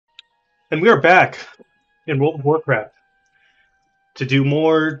And we are back in World of Warcraft to do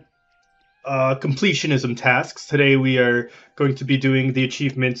more completionism tasks. Today we are going to be doing the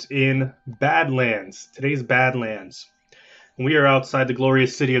achievements in Badlands. Today's Badlands. We are outside the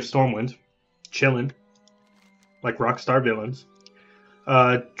glorious city of Stormwind, chilling like rockstar villains.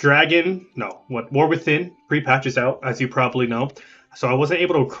 War Within pre-patch is out, as you probably know. So I wasn't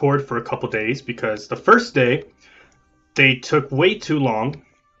able to record for a couple days because the first day they took way too long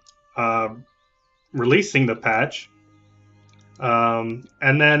releasing the patch.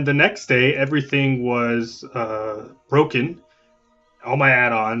 And then the next day, everything was broken. All my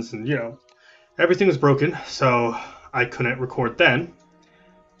add-ons and, everything was broken. So I couldn't record then.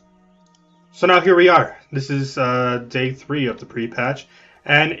 So now here we are. This is day 3 of the pre-patch.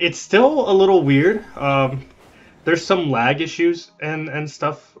 And it's still a little weird. There's some lag issues and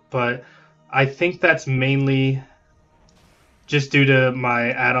stuff. But I think that's mainly just due to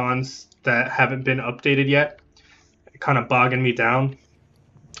my add-ons that haven't been updated yet. Kind of bogging me down,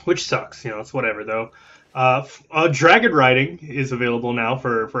 which sucks. It's whatever though. Dragon riding is available now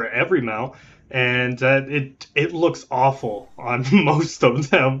for every mount, and it looks awful on most of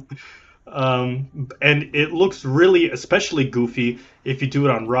them. And it looks really especially goofy if you do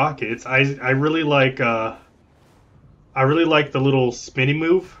it on rockets. I really like the little spinny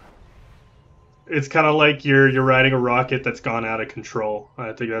move. It's kind of like you're riding a rocket that's gone out of control.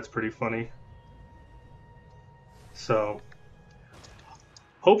 I think that's pretty funny. So,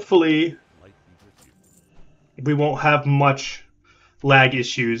 hopefully, we won't have much lag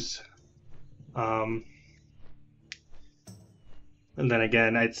issues. And then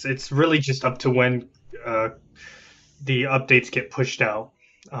again, it's really just up to when the updates get pushed out.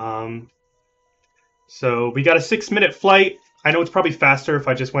 So we got a 6-minute flight. I know it's probably faster if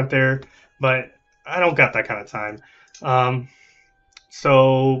I just went there, but I don't got that kind of time.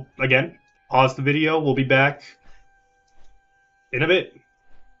 So again, pause the video. We'll be back in a bit.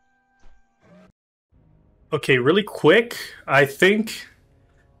 Okay, really quick, I think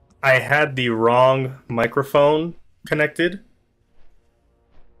I had the wrong microphone connected.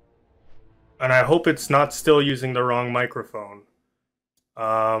 And I hope it's not still using the wrong microphone.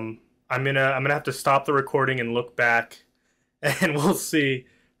 I'm gonna have to stop the recording and look back and we'll see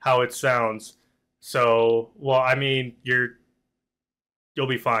how it sounds. So, well, I mean, you'll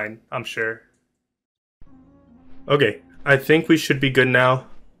be fine, I'm sure. Okay. I think we should be good now.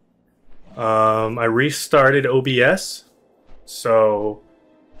 I restarted OBS, so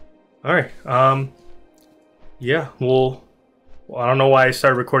alright. Yeah, well, I don't know why I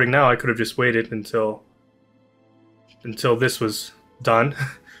started recording now. I could have just waited until this was done.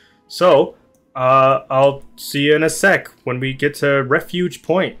 So, I'll see you in a sec when we get to Refuge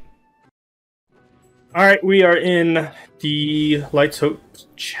Point. Alright, we are in the Lighthouse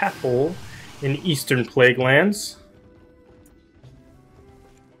Chapel in Eastern Plaguelands.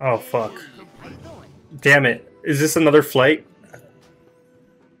 Oh, fuck. Damn it. Is this another flight?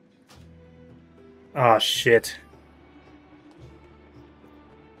 Oh, shit.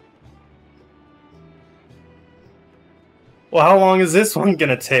 Well, how long is this one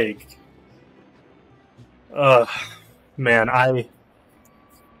gonna take? Man, I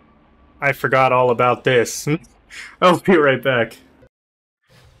forgot all about this. I'll be right back.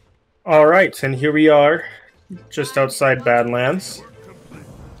 Alright, and here we are, just outside Badlands.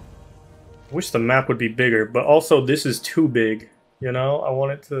 I wish the map would be bigger, but also this is too big, I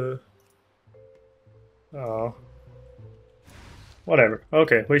want it to... Oh. Whatever.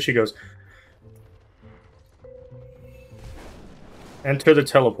 Okay, away she goes. Enter the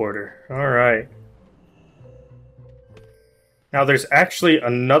teleporter. Alright. Now there's actually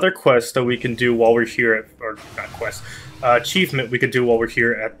another quest that we can do while we're here at... Or, not quest. Achievement we could do while we're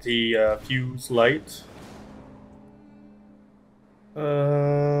here at the Fuse Light.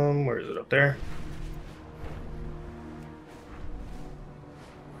 Where is it? Up there?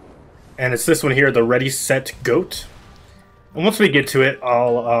 And it's this one here, the Ready Set Goat. And once we get to it,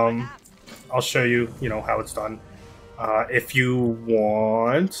 I'll show you, how it's done. If you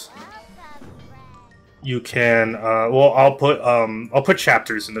want, you can. Well, I'll put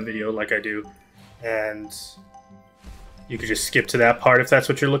chapters in the video like I do, and you could just skip to that part if that's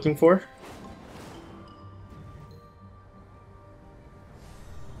what you're looking for.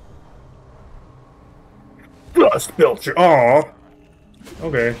 Just built your... Aw.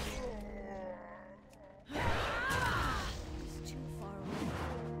 Okay.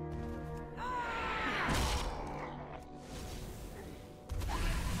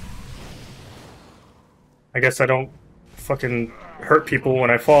 I guess I don't fucking hurt people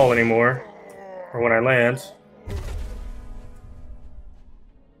when I fall anymore. Or when I land.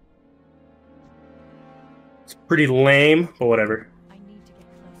 Pretty lame, but whatever.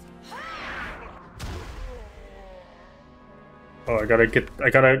 Oh, I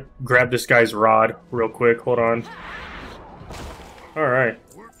gotta grab this guy's rod real quick. Hold on. All right.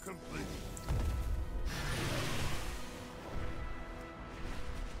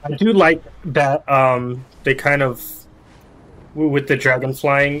 I do like that. They kind of with the dragon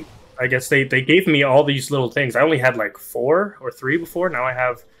flying. I guess they gave me all these little things. I only had like 4 or 3 before. Now I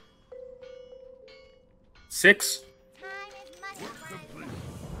have 6.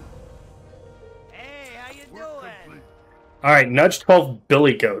 Hey, how you doing? All right, nudge 12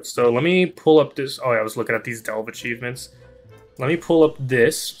 billy goats. So let me pull up this. Oh, I was looking at these delve achievements. Let me pull up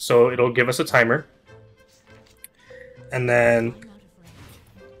this so it'll give us a timer. And then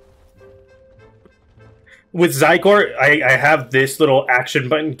with Zygor, I have this little action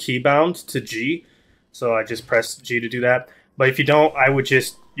button keybound to G. So I just press G to do that. But if you don't, I would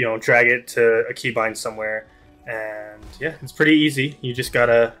just, you know, drag it to a keybind somewhere. And yeah, it's pretty easy. You just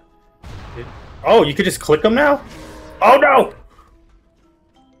gotta... Oh, you could just click them now? Oh no!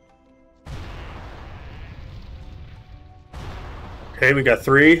 Okay, we got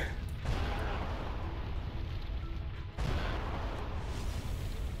 3.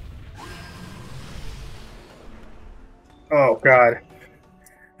 Oh god.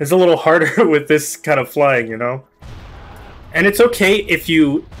 It's a little harder with this kind of flying, you know? And it's okay if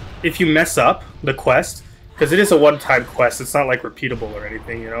you mess up the quest, because it is a one-time quest. It's not like repeatable or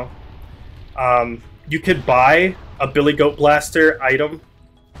anything, you know? You could buy a Billy Goat Blaster item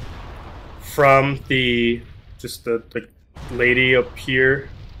from the lady up here.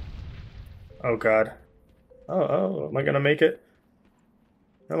 Oh god. Oh, am I gonna make it?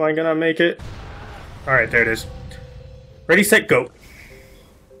 Am I gonna make it? Alright, there it is. Ready, set, go.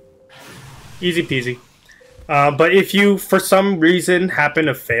 Easy peasy. But if you, for some reason, happen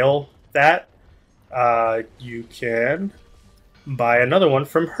to fail that, you can buy another one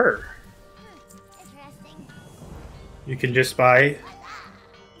from her. You can just buy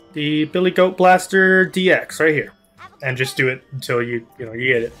the Billy Goat Blaster DX right here, and just do it until you get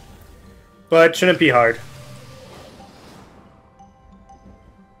it. But it shouldn't be hard.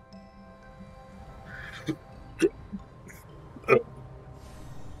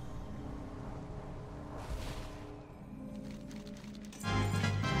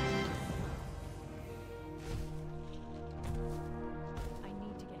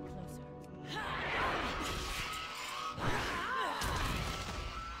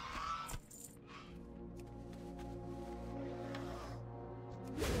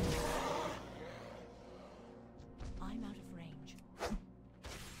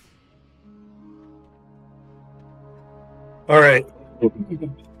 All right.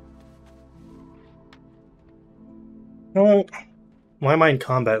 Why am I in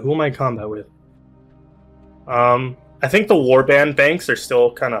combat? Who am I in combat with? I think the warband banks are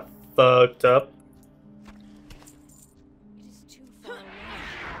still kind of fucked up.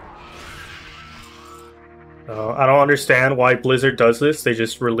 I don't understand why Blizzard does this. They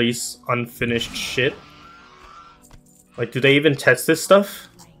just release unfinished shit. Like, do they even test this stuff?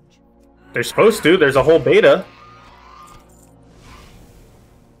 They're supposed to. There's a whole beta.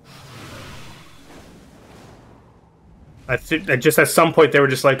 I think just at some point they were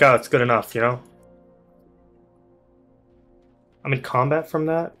just like, oh, it's good enough, you know? I'm in combat from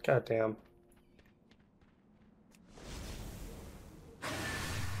that? God damn.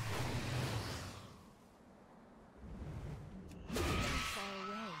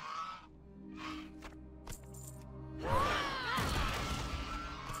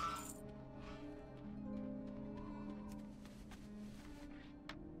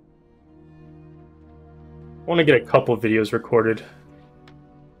 I want to get a couple of videos recorded.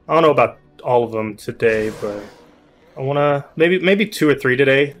 I don't know about all of them today, but I want to maybe 2 or 3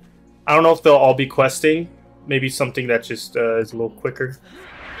 today. I don't know if they'll all be questing. Maybe something that just is a little quicker.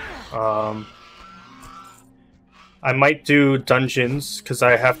 I might do dungeons because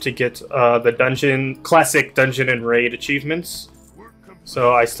I have to get the classic dungeon and raid achievements.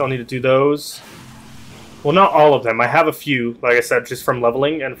 So I still need to do those. Well, not all of them. I have a few, like I said, just from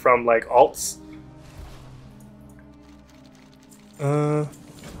leveling and from like alts.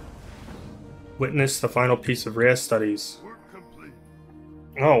 Witness the final piece of Rhea studies.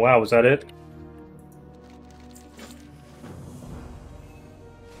 Oh wow, was that it?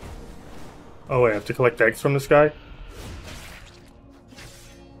 Oh wait, I have to collect eggs from this guy?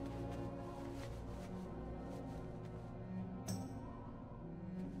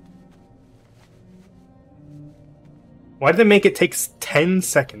 Why did they make it take 10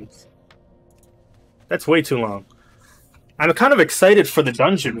 seconds? That's way too long. I'm kind of excited for the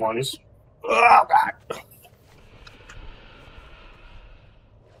dungeon ones. Oh, God.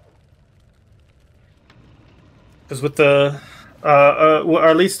 Because with the, or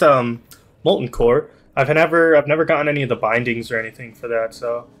at least Molten Core, I've never gotten any of the bindings or anything for that.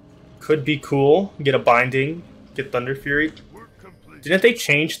 So could be cool. Get a binding, get Thunder Fury. Didn't they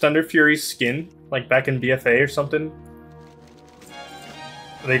change Thunder Fury's skin like back in BFA or something?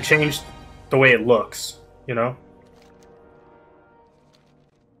 They changed the way it looks, you know?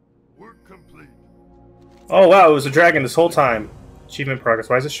 Work complete. Oh wow, it was a dragon this whole time. Achievement progress.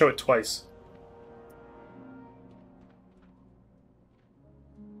 Why does it show it twice?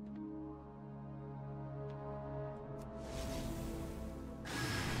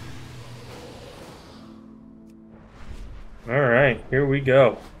 Alright, here we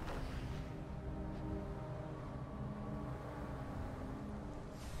go.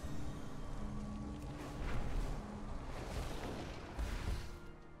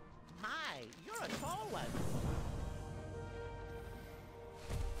 My, you're a tall one.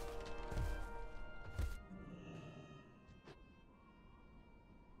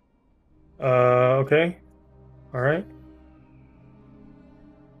 Okay. Alright.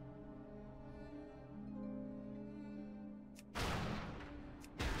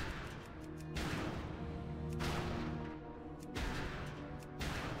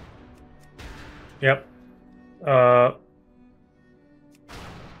 Yep.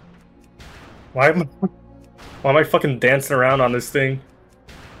 Why am I fucking dancing around on this thing?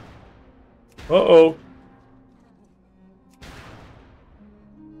 Uh-oh.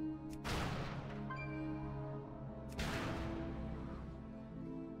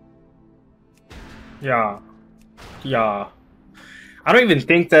 Yeah. Yeah. I don't even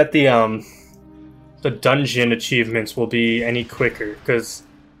think that the dungeon achievements will be any quicker, because,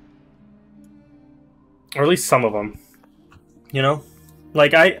 or at least some of them, you know?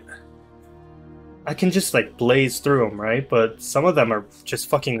 Like, I can just, like, blaze through them, right? But some of them are just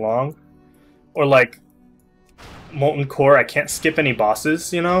fucking long. Or, like, Molten Core, I can't skip any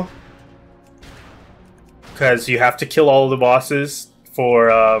bosses, you know? Because you have to kill all of the bosses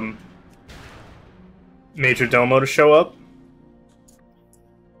for, Major Domo to show up.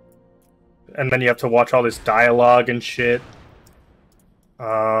 And then you have to watch all this dialogue and shit.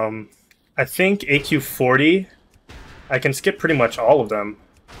 I think AQ40, I can skip pretty much all of them.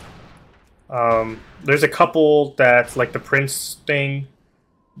 There's a couple that's like the Prince thing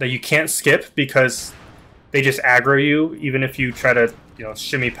that you can't skip because they just aggro you even if you try to, you know,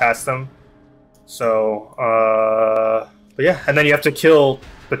 shimmy past them. So, but yeah, and then you have to kill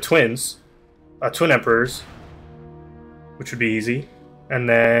the twins, Twin Emperors, which would be easy. And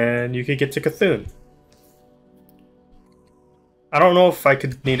then you could get to Cthulhu. I don't know if I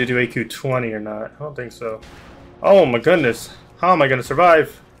could need to do AQ20 or not. I don't think so. Oh my goodness. How am I going to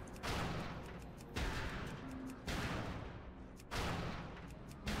survive?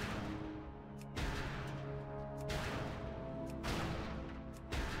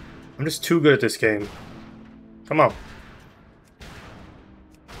 I'm just too good at this game. Come on.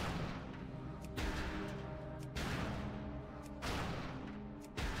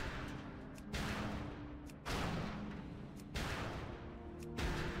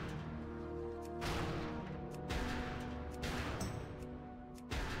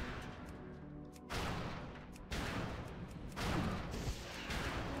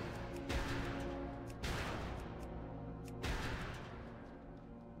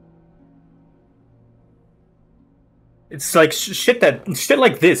 It's like shit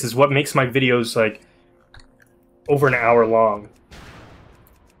like this is what makes my videos like over an hour long.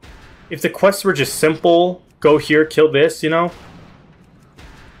 If the quests were just simple, go here, kill this, you know,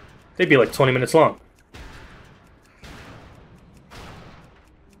 they'd be like 20 minutes long.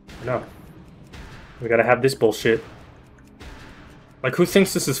 No. We gotta have this bullshit. Like, who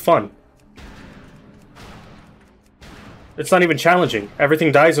thinks this is fun? It's not even challenging.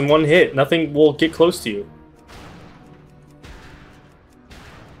 Everything dies in one hit. Nothing will get close to you.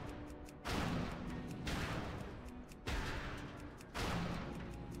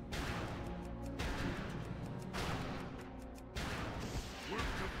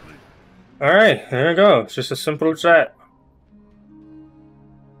 Alright, there we go. It's just as simple as that.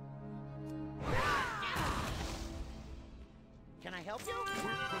 Can I help you?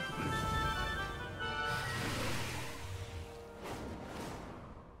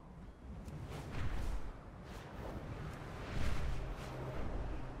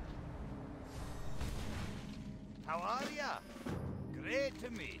 How are ya? Great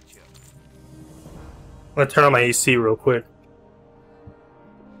to meet you. I'm gonna turn on my AC real quick.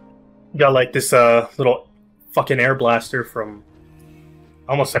 Got like this little fucking air blaster from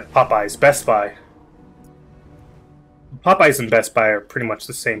almost like Popeyes, Best Buy. Popeyes and Best Buy are pretty much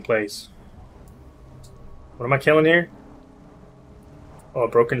the same place. What am I killing here? Oh, a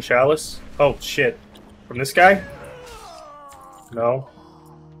broken chalice? Oh, shit. From this guy? No.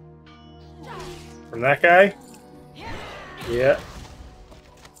 From that guy? Yeah.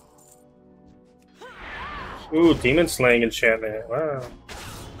 Ooh, demon slaying enchantment. Wow.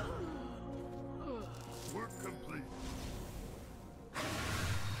 Work complete.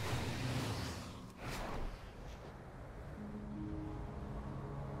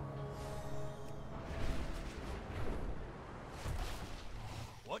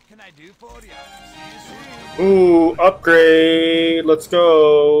 What can I do for you? See you soon. Ooh, upgrade. Let's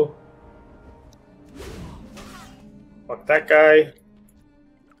go. Fuck that guy.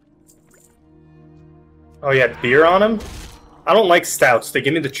 Oh, he had beer on him? I don't like stouts. They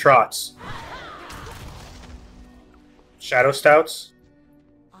give me the trots. Shadow stouts?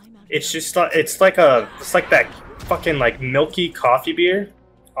 It's just like, it's like that fucking like milky coffee beer.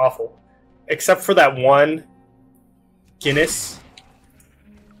 Awful. Except for that one Guinness.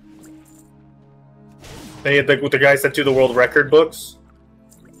 They had the guys that do the world record books.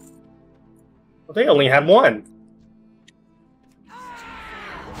 Well, they only had one.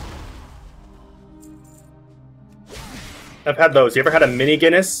 I've had those. You ever had a mini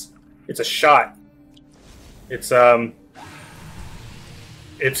Guinness? It's a shot. It's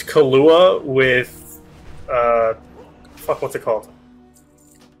Kahlua with fuck, what's it called?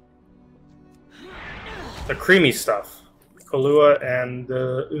 The creamy stuff. Kahlua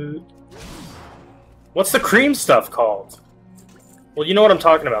and what's the cream stuff called? Well, you know what I'm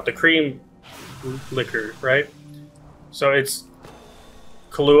talking about. The cream liquor, right? So it's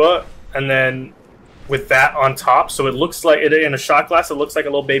Kahlua and then with that on top, so it looks like it in a shot glass. It looks like a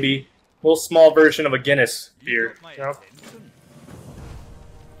little small version of a Guinness beer. You know?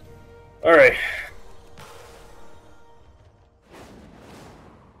 All right.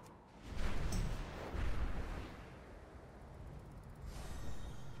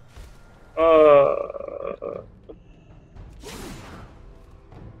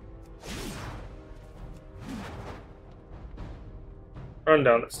 Run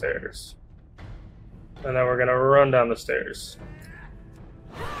down the stairs. And then we're gonna run down the stairs.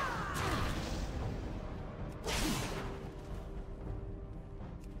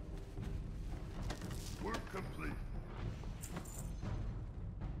 Work complete.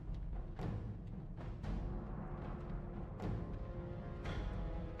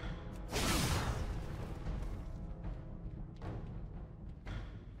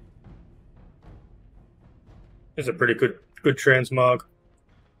 This is a pretty good transmog.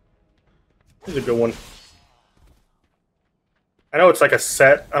 This is a good one. I know it's like a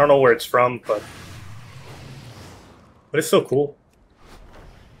set. I don't know where it's from, but it's still cool.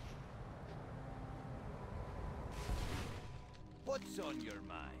 What's on your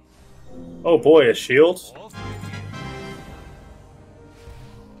mind? Oh boy, a shield. Off with you.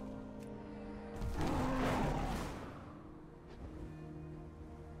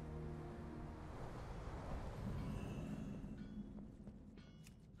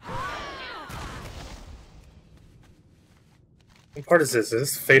 What part is this? Is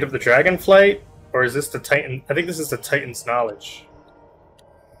this Fate of the Dragonflight? Or is this the Titan? I think this is the Titan's Knowledge.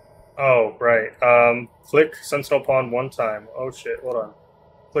 Oh, right. Click Sentinel Pawn one time. Oh shit, hold on.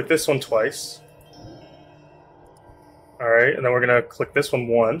 Click this one twice. Alright, and then we're gonna click this one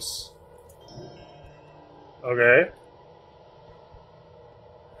once. Okay.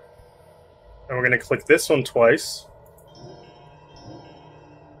 And we're gonna click this one twice.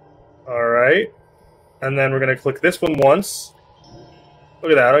 Alright. And then we're gonna click this one once.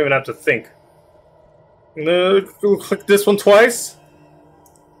 Look at that, I don't even have to think. I'm gonna click this one twice.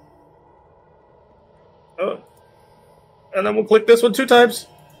 Oh. And then we'll click this one 2 times.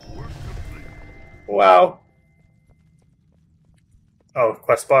 Wow. Oh,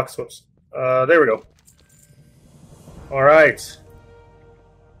 quest box, whoops. There we go. Alright.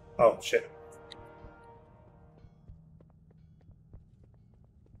 Oh, shit.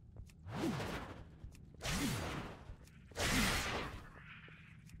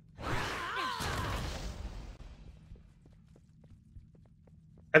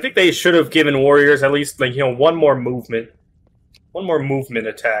 I think they should have given warriors at least, like, you know, one more movement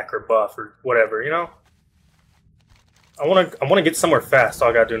attack or buff or whatever, you know. I wanna get somewhere fast. Oh,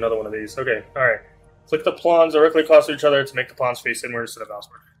 I gotta do another one of these. Okay, all right. Click the pawns directly close to each other to make the pawns face inward instead of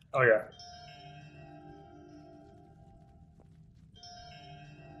outward. Oh yeah.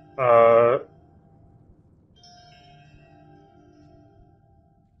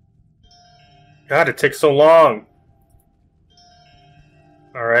 God, it takes so long.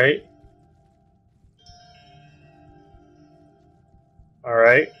 Alright.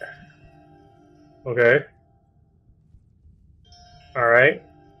 Alright. Okay. Alright.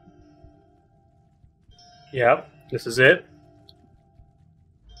 Yep, this is it.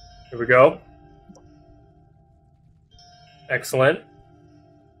 Here we go. Excellent.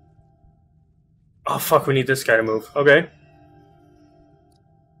 Oh, fuck, we need this guy to move. Okay.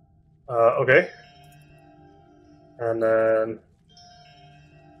 Okay. And then...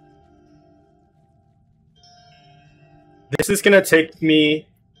 This is gonna take me...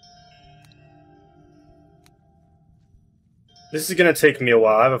 This is gonna take me a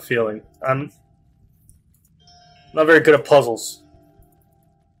while, I have a feeling. I'm not very good at puzzles.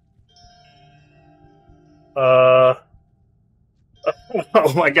 Oh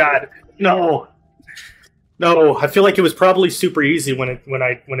my god. No. No, I feel like it was probably super easy when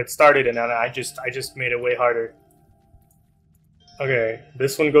it started, and then I just made it way harder. Okay,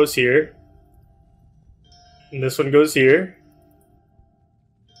 this one goes here. And this one goes here.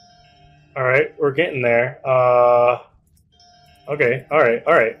 Alright, we're getting there. Okay,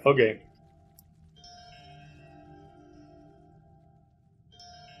 alright, okay.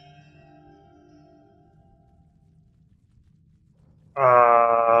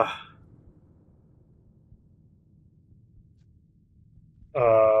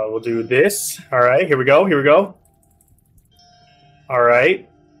 We'll do this. Alright, here we go, here we go. Alright.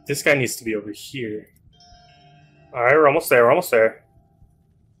 This guy needs to be over here. Alright, we're almost there, we're almost there.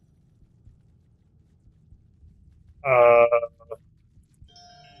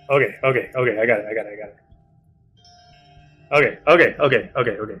 Okay, I got it. Okay.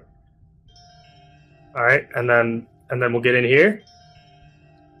 Alright, and then we'll get in here.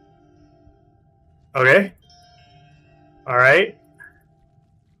 Okay. Alright.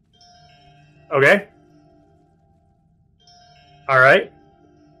 Okay. Alright.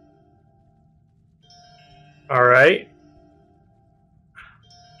 Alright.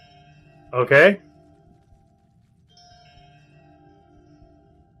 Okay.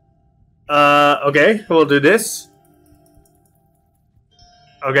 Okay, we'll do this.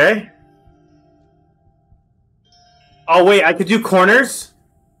 Okay. Oh, wait, I could do corners?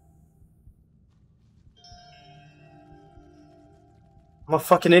 I'm a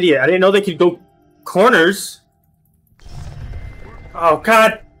fucking idiot. I didn't know they could go corners. Oh,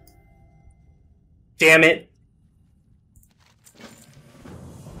 god. Damn it.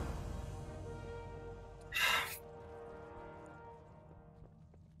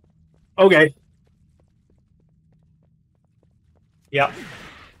 Okay. Yeah.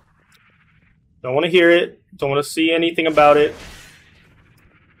 Don't want to hear it. Don't want to see anything about it.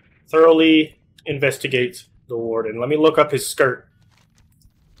 Thoroughly investigate the warden. Let me look up his skirt.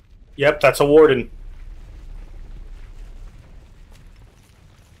 Yep, that's a warden.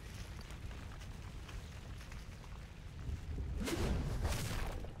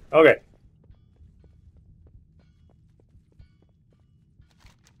 Okay.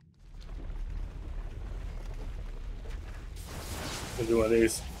 We'll do one of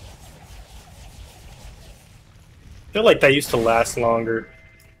these. I feel like that used to last longer.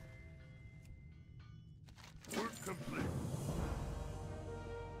 Work complete.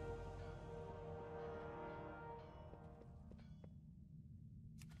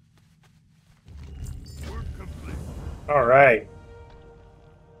 Work complete. Alright.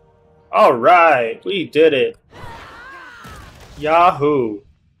 Alright, we did it. Yahoo.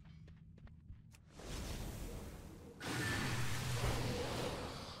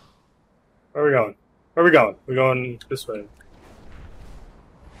 Where are we going? Where are we going? We're going this way.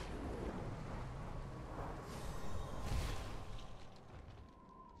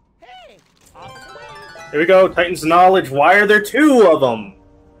 Hey, off and away. Here we go, Titan's Knowledge. Why are there two of them?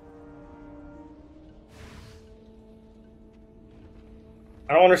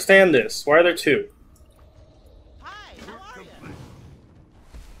 I don't understand this. Why are there two? Hi, how are you?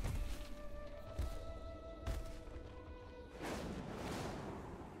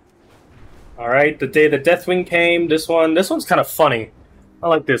 Alright, the day the Deathwing came. This one's kind of funny. I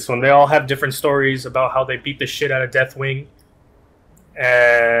like this one. They all have different stories about how they beat the shit out of Deathwing.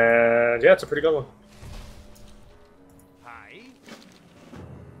 And yeah, it's a pretty good one. Hi.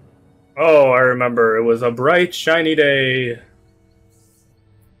 Oh, I remember. It was a bright, shiny day.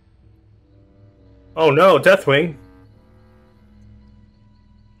 Oh no, Deathwing.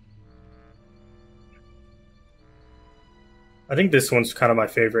 I think this one's kind of my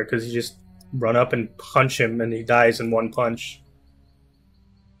favorite because you just run up and punch him and he dies in one punch.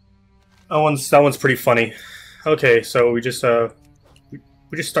 That one's pretty funny. Okay, so we just start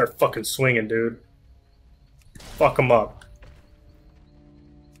fucking swinging, dude. Fuck him up.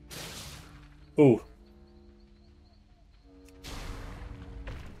 Ooh.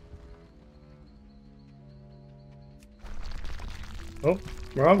 Oh,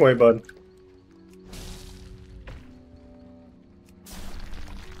 wrong way, bud.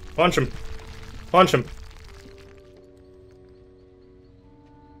 Punch him. Punch him.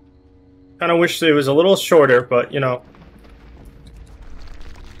 Kinda wish it was a little shorter, but you know.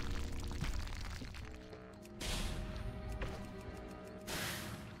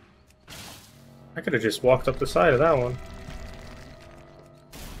 I could have just walked up the side of that one.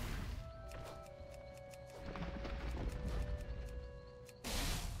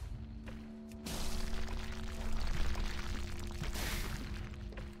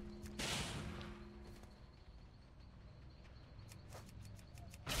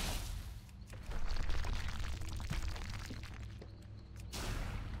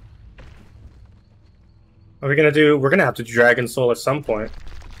 What are we gonna do? We're gonna have to do Dragon Soul at some point.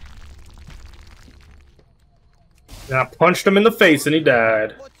 And I punched him in the face and he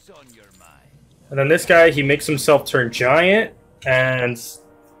died. What's on your mind? And then this guy, he makes himself turn giant and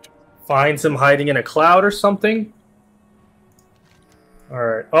finds him hiding in a cloud or something.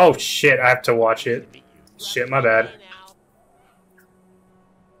 Alright. Oh shit, I have to watch it. Shit, my bad.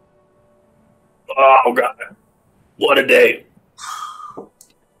 Oh god. What a day.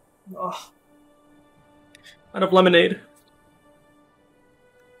 Oh. Out of lemonade.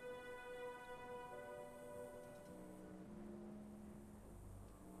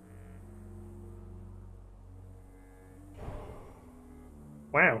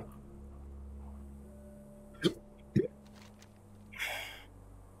 Wow.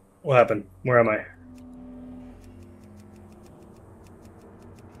 What happened? Where am I?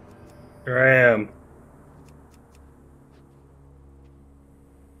 Here I am.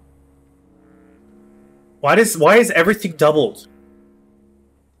 Why is everything doubled?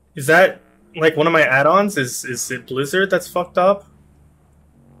 Is that like one of my add-ons? Is it Blizzard that's fucked up?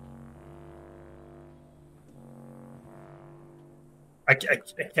 I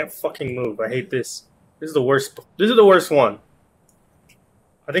can't fucking move. I hate this. This is the worst. This is the worst one.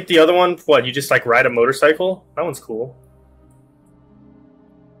 I think the other one, what, you just like ride a motorcycle? That one's cool.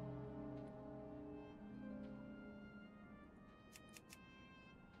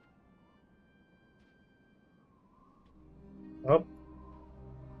 Oh.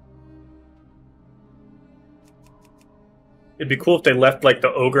 It'd be cool if they left like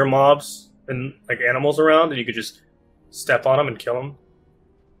the ogre mobs and like animals around and you could just step on them and kill them.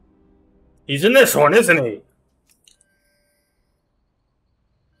 He's in this one, isn't he?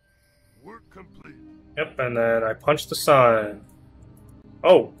 Work complete. Yep, and then I punch the sun.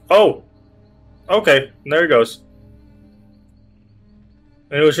 Oh, oh! Okay, there he goes.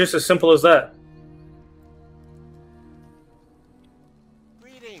 And it was just as simple as that.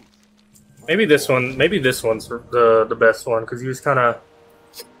 Greetings. Maybe this one's the best one, because he was kind of...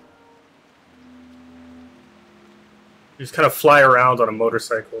 You just kind of fly around on a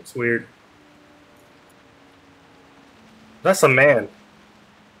motorcycle. It's weird. That's a man.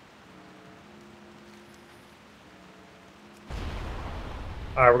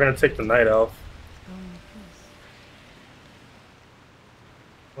 Alright, we're gonna take the night elf.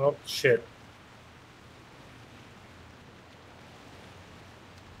 Well, shit.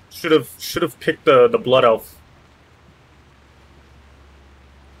 Should have picked the blood elf.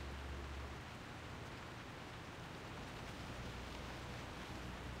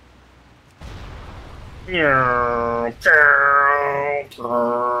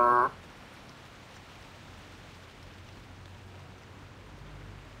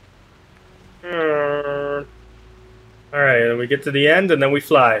 Alright, and we get to the end and then we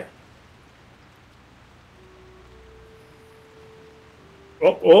fly.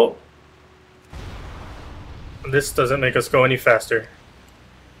 Oh, oh! This doesn't make us go any faster.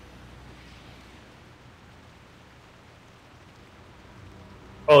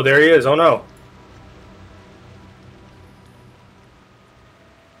 Oh, there he is. Oh no.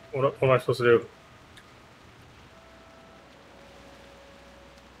 What am I supposed to do?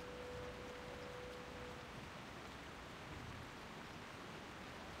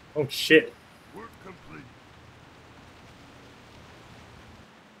 Oh shit. Work complete.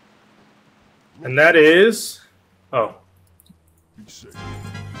 And that is... Oh. Be safe.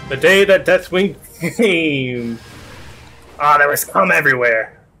 The day that Deathwing came. Ah, there was scum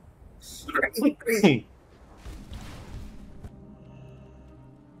everywhere.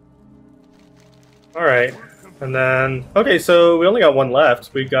 Alright. And then... Okay, so we only got one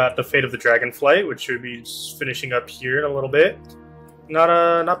left. We got the Fate of the Dragonflight, which should be just finishing up here in a little bit.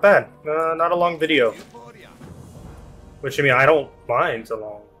 Not bad. Not a long video. Which, I mean, I don't mind a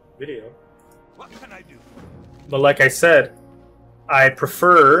long video. What can I do? But like I said, I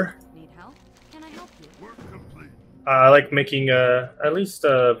prefer... Need help? Can I help you? Work complete. I like making at least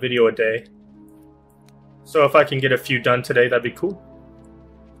a video a day. So if I can get a few done today, that'd be cool.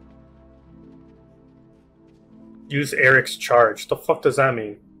 Use Eric's charge. The fuck does that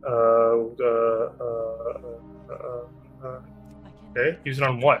mean? Okay, use it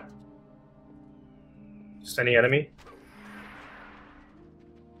on what? Just any enemy?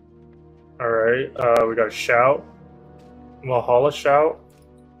 Alright, we got a shout. Valhalla shout.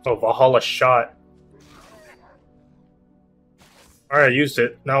 Oh, Valhalla shot. Alright, I used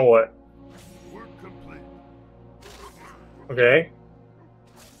it. Now what? Work complete. Okay.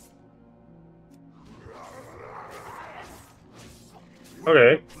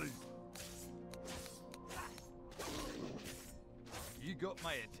 Okay. Complete. You got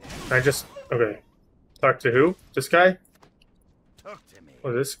my attention. Can I just... Okay. Talk to who? This guy? Talk to me.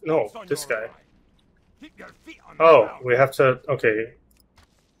 Oh, this... No, What's on this your guy. mind? Keep your feet on the Oh, ground. we have to... Okay.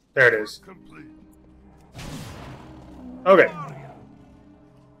 There it is. Complete. Okay. Aria.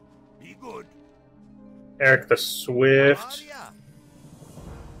 Be good. Eric the Swift.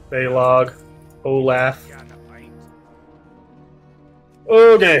 Aria. Baylog. Olaf. Got a pint.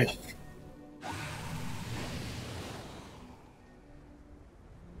 Okay.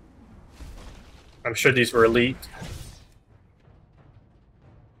 I'm sure these were elite.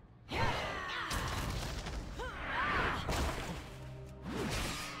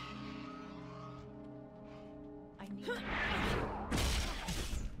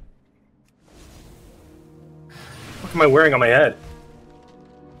 What am I wearing on my head?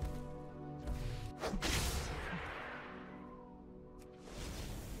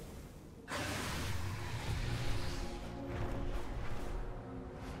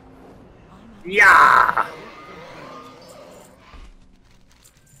 Yeah.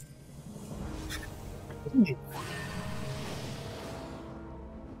 You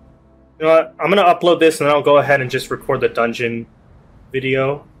know what? I'm gonna upload this and then I'll go ahead and just record the dungeon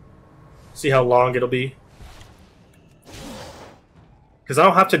video. See how long it'll be. Because I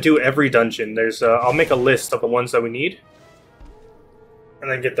don't have to do every dungeon. There's I'll make a list of the ones that we need.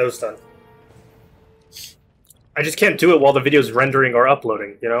 And then get those done. I just can't do it while the video's rendering or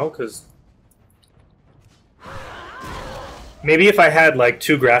uploading, you know? Because maybe if I had like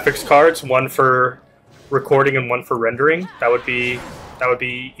 2 graphics cards, one for recording and one for rendering, that would be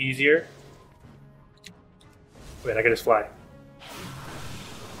easier. Wait, I can just fly.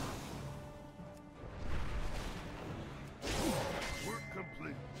 Work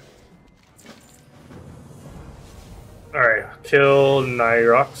complete. Alright, kill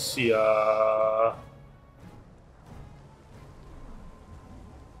Nyroxia.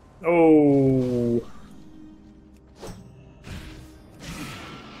 Oh.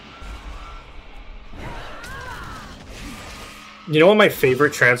 You know what my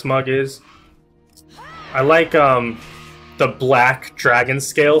favorite transmog is? I like the black dragon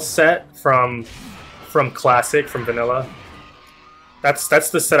scale set from Classic, from Vanilla. That's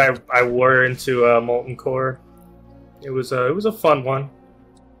the set I wore into Molten Core. It was a fun one.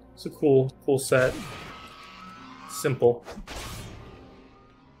 It's a cool set. Simple.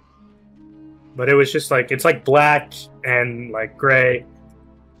 But it was just like, it's like black and like gray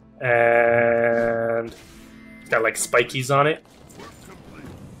and it's got like spikies on it.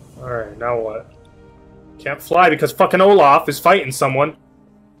 Alright, now what? Can't fly because fucking Olaf is fighting someone.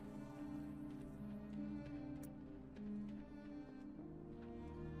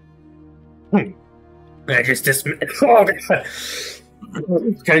 Can I just dismiss? Oh,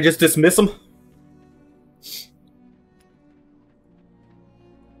 can I just dismiss him?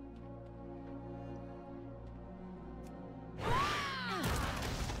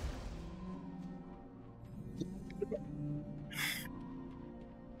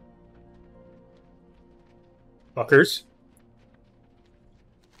 Fuckers.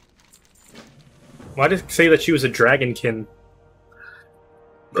 Why did it say that she was a dragonkin?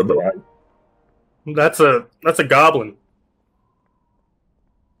 That's a goblin.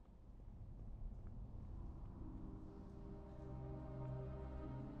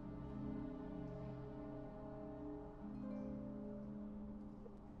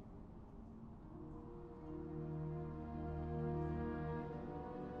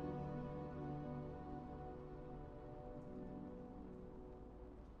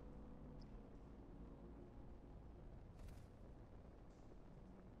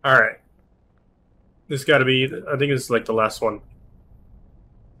 Alright. This gotta be, I think it's like the last one.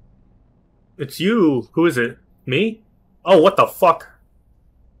 It's you! Who is it? Me? Oh, what the fuck?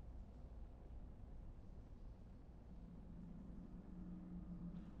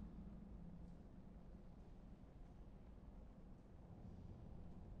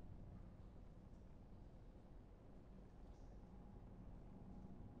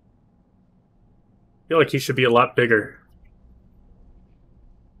 feel like he should be a lot bigger.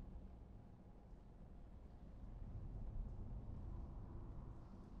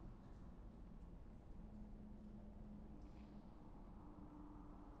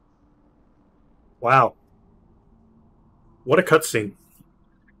 Wow. What a cutscene.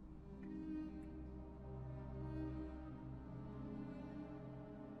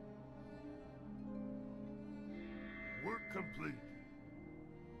 Work complete.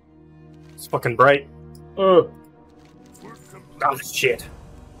 It's fucking bright. Oh, Work complete. oh shit.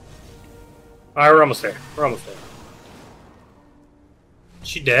 Alright, we're almost there. We're almost there. Is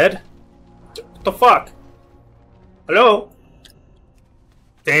she dead? What the fuck? Hello?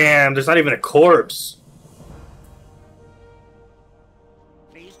 Damn, there's not even a corpse.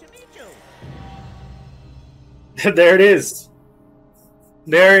 Pleased to meet you. There it is.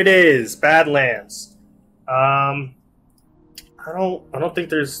 There it is. Badlands. I don't think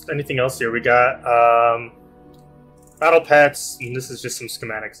there's anything else here. We got battle pets, and this is just some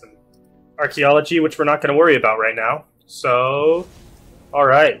schematics and archaeology, which we're not going to worry about right now. So, all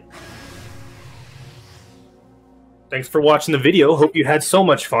right. Thanks for watching the video. Hope you had so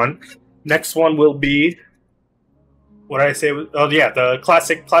much fun. Next one will be, what did I say? Oh yeah, the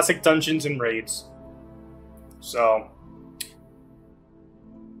classic dungeons and raids. So